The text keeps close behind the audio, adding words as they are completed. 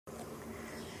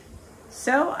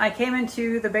So I came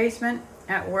into the basement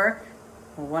at work,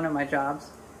 well, one of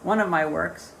my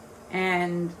works,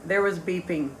 and there was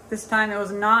beeping. This time it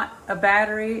was not a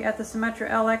battery at the Symmetra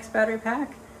LX battery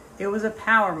pack, it was a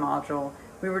power module.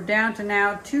 We were down to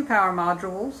now 2 power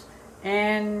modules,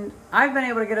 and I've been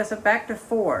able to get us back to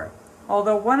 4,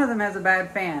 although one of them has a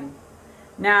bad fan.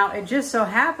 Now, it just so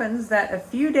happens that a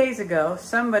few days ago,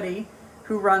 somebody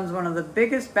who runs one of the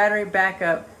biggest battery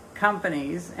backup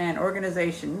companies and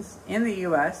organizations in the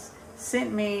US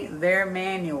sent me their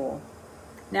manual.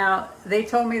 Now, they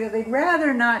told me that they'd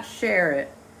rather not share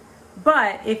it,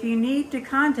 but if you need to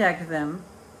contact them,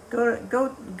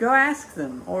 go ask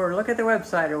them or look at their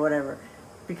website or whatever,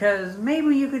 because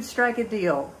maybe you could strike a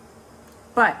deal.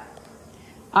 But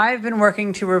I've been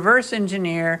working to reverse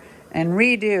engineer and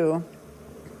redo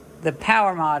the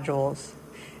power modules,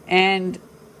 and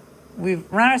we've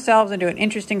run ourselves into an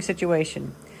interesting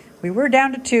situation. We were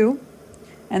down to 2,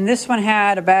 and this one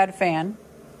had a bad fan.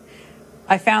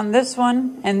 I found this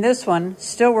one and this one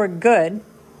still were good.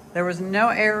 There was no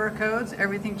error codes,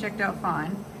 everything checked out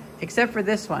fine, except for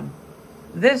this one.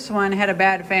 This one had a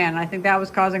bad fan. I think that was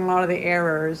causing a lot of the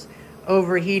errors,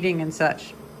 overheating and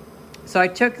such. So I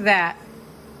took that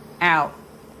out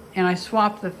and I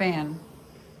swapped the fan.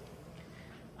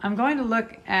 I'm going to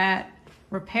look at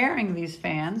repairing these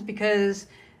fans because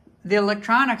the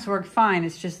electronics work fine.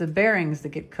 It's just the bearings that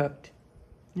get cooked.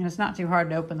 And it's not too hard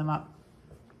to open them up.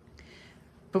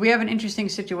 But we have an interesting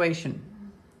situation.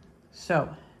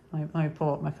 So let me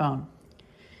pull up my phone.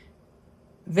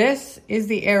 This is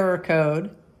the error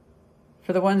code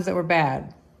for the ones that were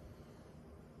bad.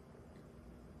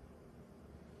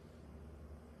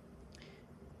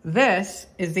 This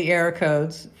is the error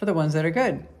codes for the ones that are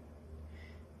good.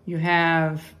 You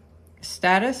have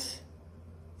status,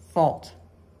 fault.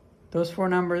 Those 4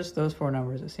 numbers,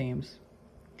 it seems.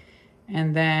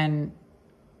 And then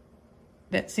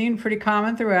that seemed pretty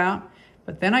common throughout,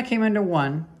 but then I came into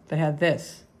one that had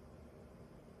this.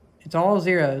 It's all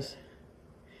zeros.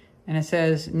 And it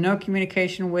says, no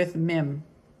communication with MIM.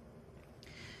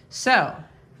 So,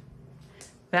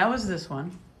 that was this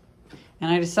one.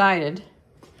 And I decided,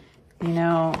 you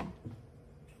know,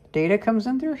 data comes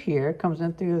in through here, comes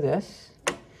in through this,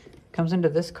 comes into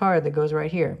this card that goes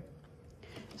right here.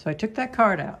 So I took that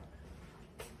card out,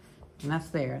 and that's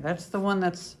there. That's the one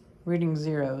that's reading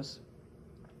zeros.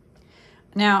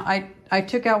 Now, I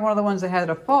took out one of the ones that had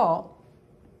a fault,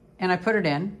 and I put it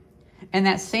in, and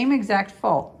that same exact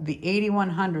fault, the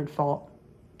 8100 fault,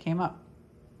 came up.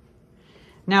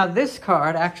 Now, this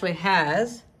card actually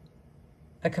has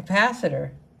a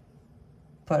capacitor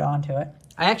put onto it.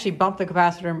 I actually bumped the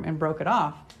capacitor and broke it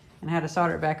off and had to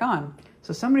solder it back on.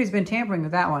 So somebody's been tampering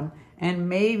with that one, and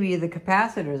maybe the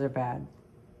capacitors are bad.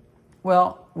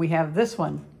 Well, we have this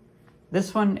one.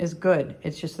 This one is good.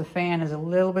 It's just the fan is a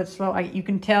little bit slow. You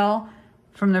can tell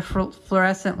from the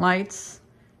fluorescent lights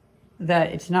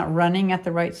that it's not running at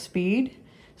the right speed.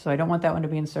 So I don't want that one to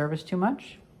be in service too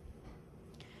much.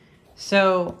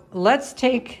 So let's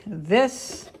take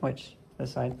this,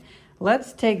 this side.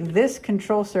 Let's take this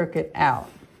control circuit out.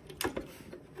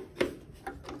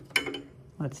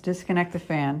 Let's disconnect the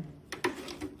fan.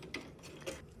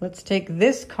 Let's take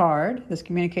this card, this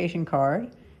communication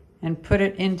card, and put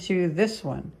it into this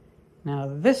one. Now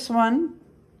this one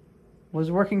was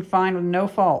working fine with no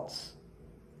faults.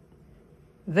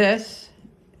 This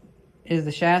is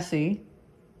the chassis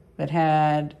that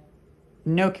had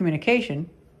no communication.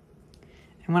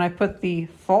 And when I put the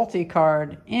faulty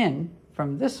card in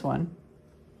from this one,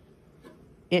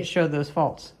 it showed those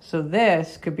faults. So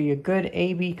this could be a good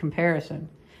A-B comparison.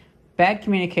 Bad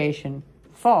communication,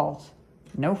 fault,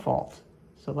 no fault.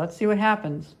 So let's see what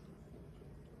happens.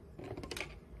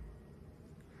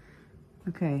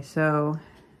 Okay, so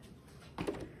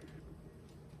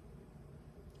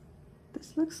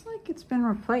this looks like it's been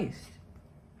replaced.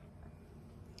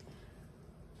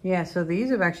 Yeah, so these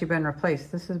have actually been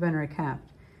replaced. This has been recapped.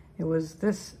 It was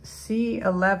this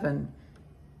C11.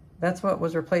 That's what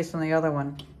was replaced on the other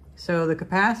one. So the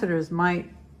capacitors might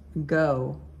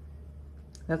go.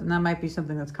 That might be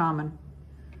something that's common.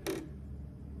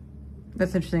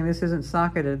 That's interesting. This isn't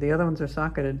socketed. The other ones are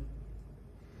socketed.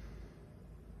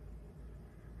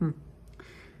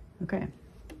 Okay.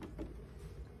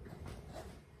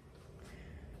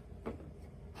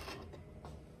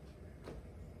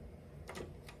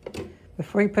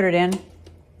 Before you put it in,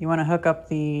 you want to hook up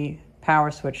the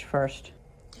power switch first.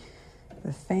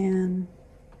 The fan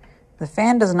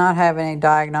does not have any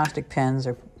diagnostic pins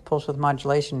or pulse width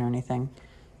modulation or anything.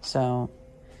 So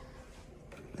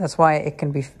that's why it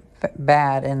can be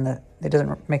bad in it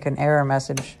doesn't make an error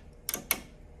message.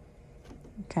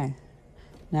 Okay,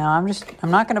 Now I'm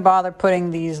not going to bother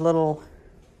putting these little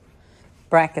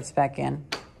brackets back in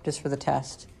just for the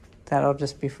test. That'll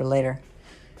just be for later.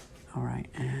 All right,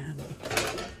 and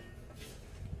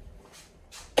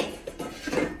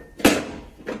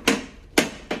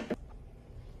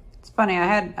it's funny.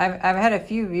 I've had a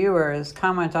few viewers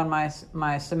comment on my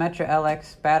Symmetra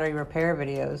LX battery repair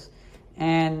videos,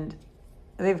 and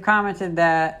they've commented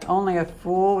that only a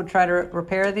fool would try to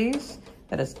repair these,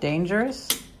 that it's dangerous,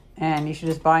 and you should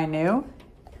just buy new.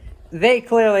 They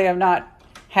clearly have not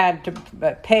had to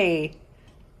pay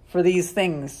for these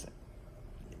things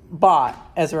bought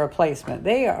as a replacement.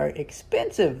 They are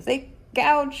expensive. They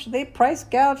price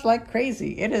gouge like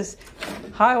crazy. It is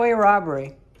highway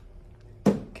robbery.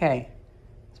 Okay,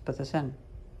 let's put this in.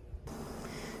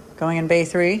 Going in bay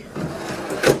 3.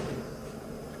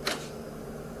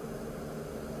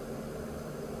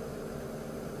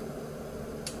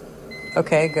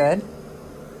 Okay, good.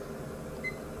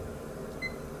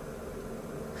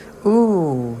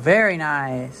 Ooh, very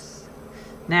nice.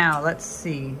 Now, let's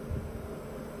see.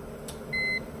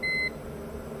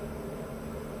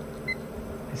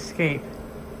 Escape.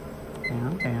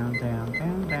 Down, down, down,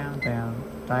 down, down, down.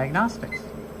 Diagnostics.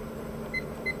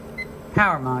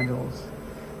 Power modules.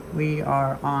 We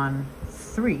are on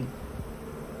 3.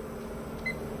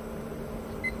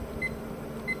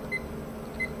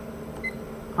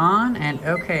 On and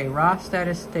okay. Raw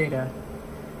status data.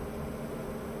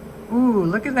 Ooh,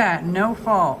 look at that. No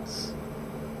faults.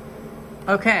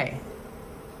 Okay.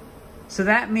 So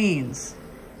that means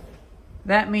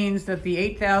that the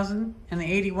 8000 and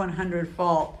the 8100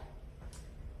 fault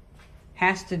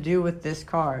has to do with this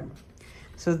card.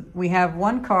 So we have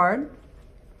one card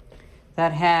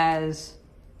that has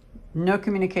no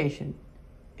communication.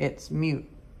 It's mute.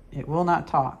 It will not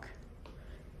talk.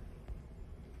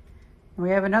 We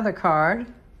have another card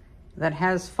that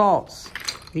has faults,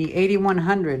 the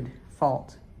 8100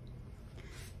 fault.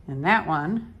 And that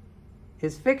one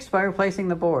is fixed by replacing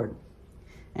the board.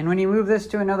 And when you move this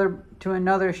to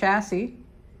another chassis,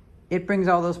 it brings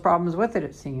all those problems with it,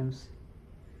 it seems.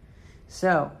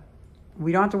 So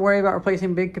we don't have to worry about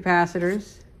replacing big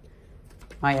capacitors.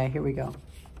 Oh yeah, here we go.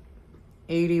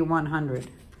 8100.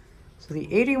 So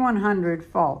the 8100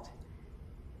 fault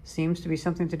seems to be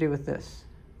something to do with this.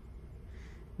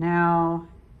 Now,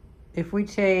 if we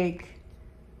take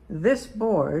this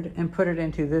board and put it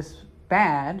into this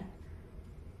bad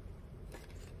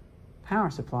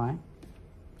power supply,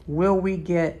 will we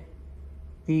get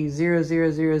the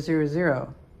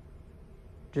 00000?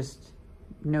 Just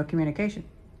no communication.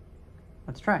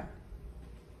 Let's try.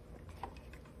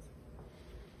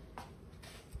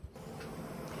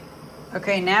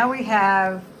 Okay, now we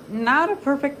have not a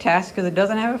perfect test because it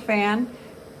doesn't have a fan.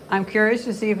 I'm curious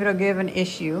to see if it'll give an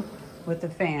issue with the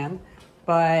fan,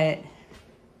 but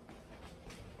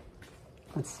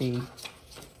let's see.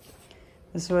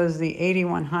 This was the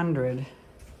 8100.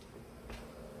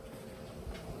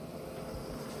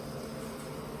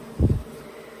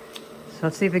 So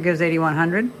let's see if it gives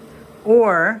 8100,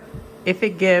 or if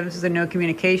it gives the no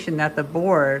communication that the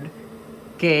board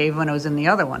gave when it was in the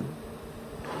other one.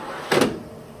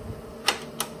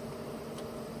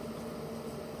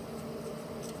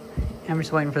 I'm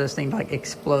just waiting for this thing to like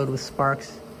explode with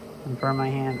sparks and burn my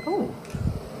hand. Oh,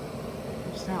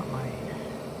 what's that light?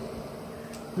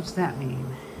 What's that mean?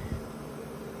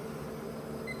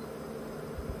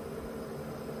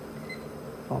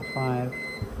 Fault 5.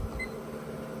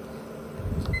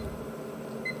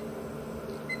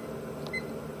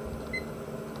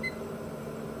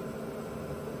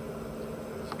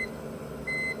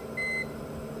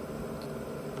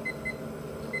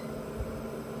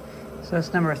 So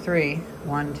that's number 3.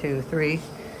 1, 2, 3.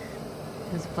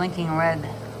 This blinking red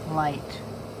light.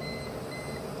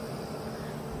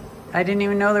 I didn't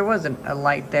even know there was a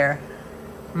light there.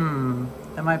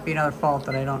 That might be another fault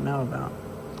that I don't know about.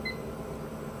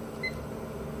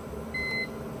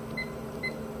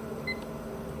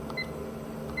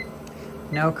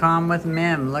 No comm with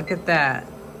MIM. Look at that.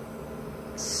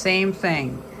 Same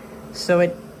thing. So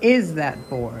it is that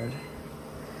board.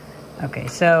 Okay,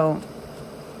 so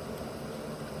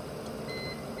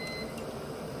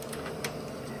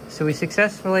we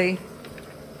successfully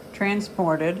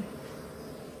transported.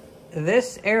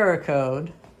 This error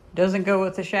code doesn't go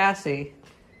with the chassis.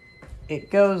 It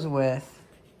goes with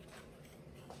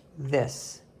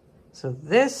this. So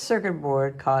this circuit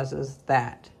board causes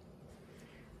that.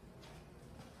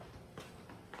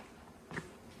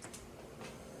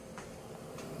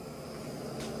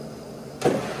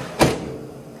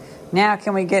 Now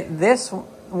can we get this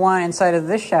one inside of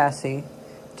this chassis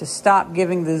to stop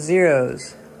giving the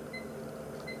zeros?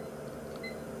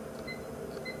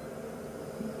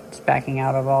 backing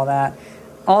out of all that.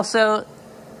 Also,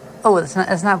 oh,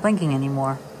 it's not blinking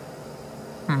anymore.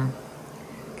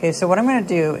 Okay, so what I'm going to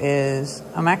do is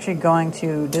I'm actually going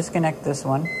to disconnect this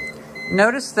one.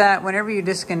 Notice that whenever you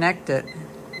disconnect it,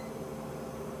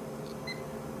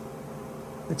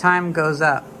 the time goes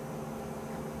up.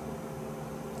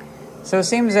 So it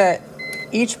seems that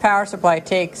each power supply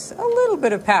takes a little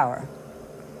bit of power.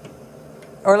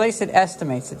 Or at least it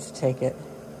estimates it to take it.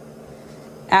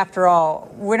 After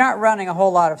all, we're not running a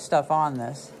whole lot of stuff on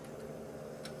this.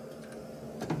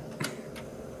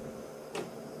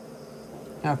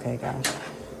 Okay, guys.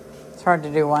 It's hard to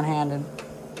do one-handed.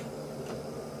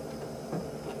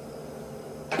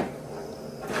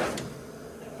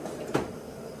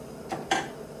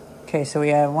 Okay, so we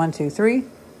have 1, 2, 3.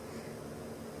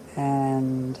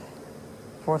 And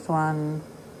fourth one.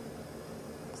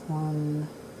 This one.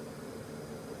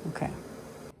 Okay.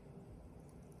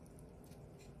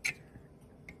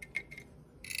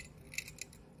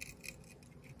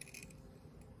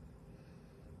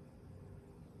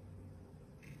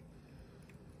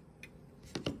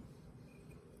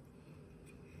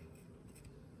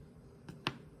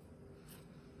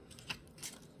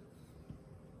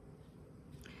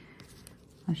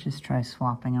 Let's just try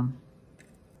swapping them.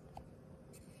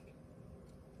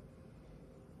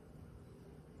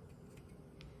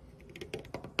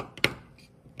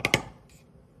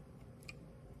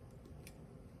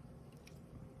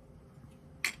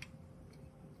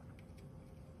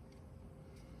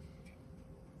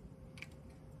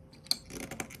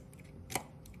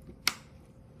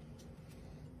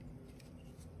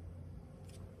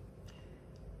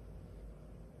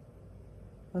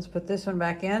 Let's put this one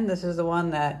back in. This is the one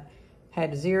that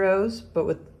had zeros, but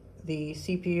with the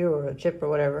CPU or a chip or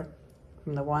whatever,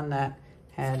 from the one that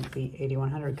had the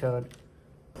 8100 code.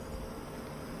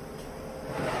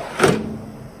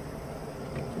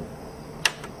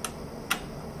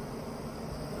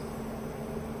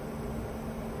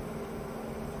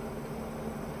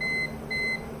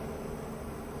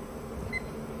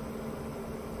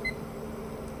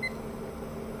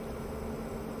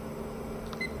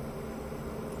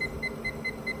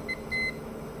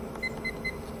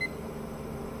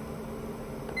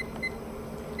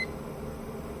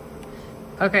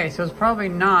 Okay, so it's probably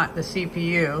not the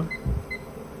CPU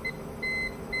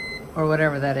or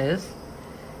whatever that is.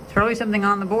 It's probably something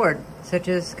on the board, such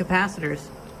as capacitors.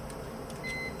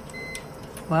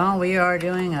 Well, we are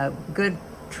doing a good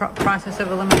process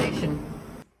of elimination.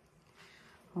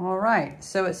 All right,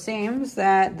 so it seems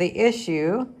that the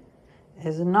issue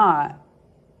is not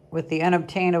with the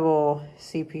unobtainable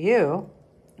CPU.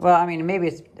 Well, I mean, maybe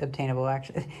it's obtainable,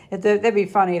 actually. That'd be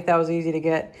funny if that was easy to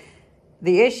get.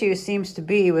 The issue seems to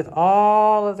be with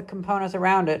all of the components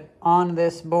around it on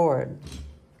this board.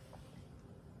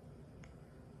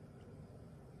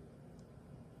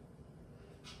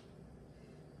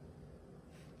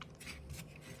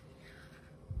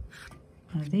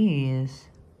 Now these,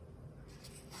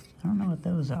 I don't know what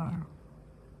those are.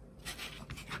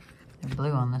 They're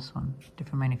blue on this one,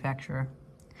 different manufacturer.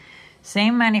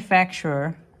 Same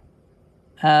manufacturer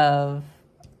of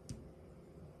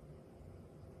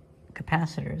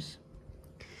capacitors.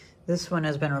 This one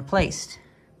has been replaced.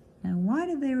 Now, why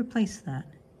did they replace that?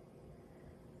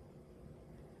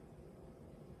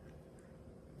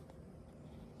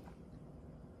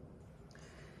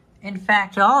 In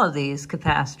fact, all of these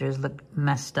capacitors look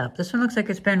messed up. This one looks like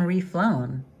it's been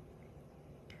reflown.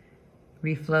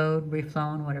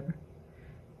 Reflown, whatever.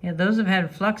 Yeah, those have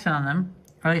had flux on them,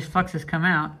 or at least flux has come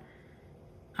out.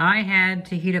 I had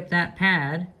to heat up that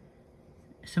pad.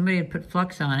 Somebody had put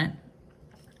flux on it.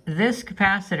 This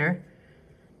capacitor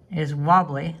is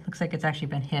wobbly. Looks like it's actually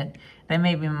been hit. That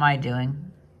may be my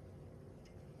doing.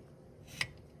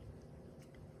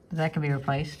 That can be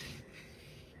replaced.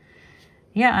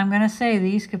 Yeah, I'm gonna say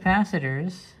these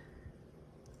capacitors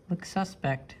look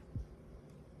suspect.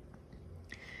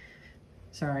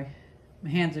 Sorry, my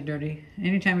hands are dirty.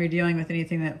 Anytime you're dealing with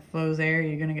anything that flows air,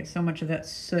 you're gonna get so much of that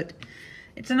soot.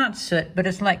 It's not soot, but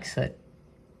it's like soot.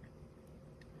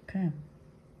 Okay.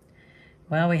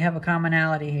 Well, we have a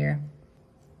commonality here.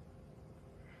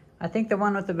 I think the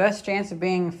one with the best chance of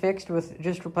being fixed with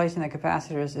just replacing the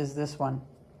capacitors is this one.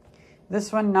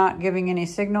 This one not giving any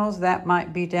signals, that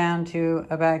might be down to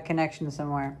a bad connection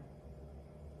somewhere.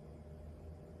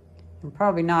 And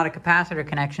probably not a capacitor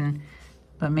connection,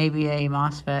 but maybe a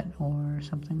MOSFET or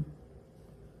something.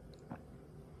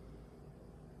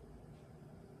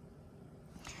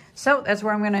 So that's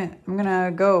where I'm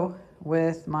gonna go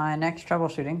with my next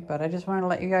troubleshooting, but I just wanted to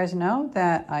let you guys know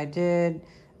that I did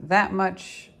that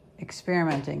much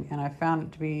experimenting and I found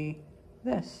it to be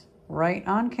this. right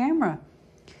on camera.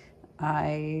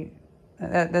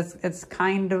 It's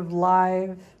kind of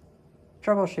live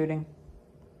troubleshooting.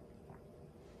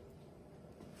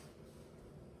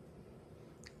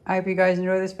 I hope you guys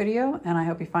enjoy this video, and I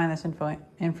hope you find this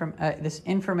this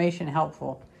information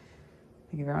helpful.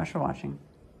 Thank you very much for watching.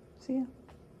 See ya.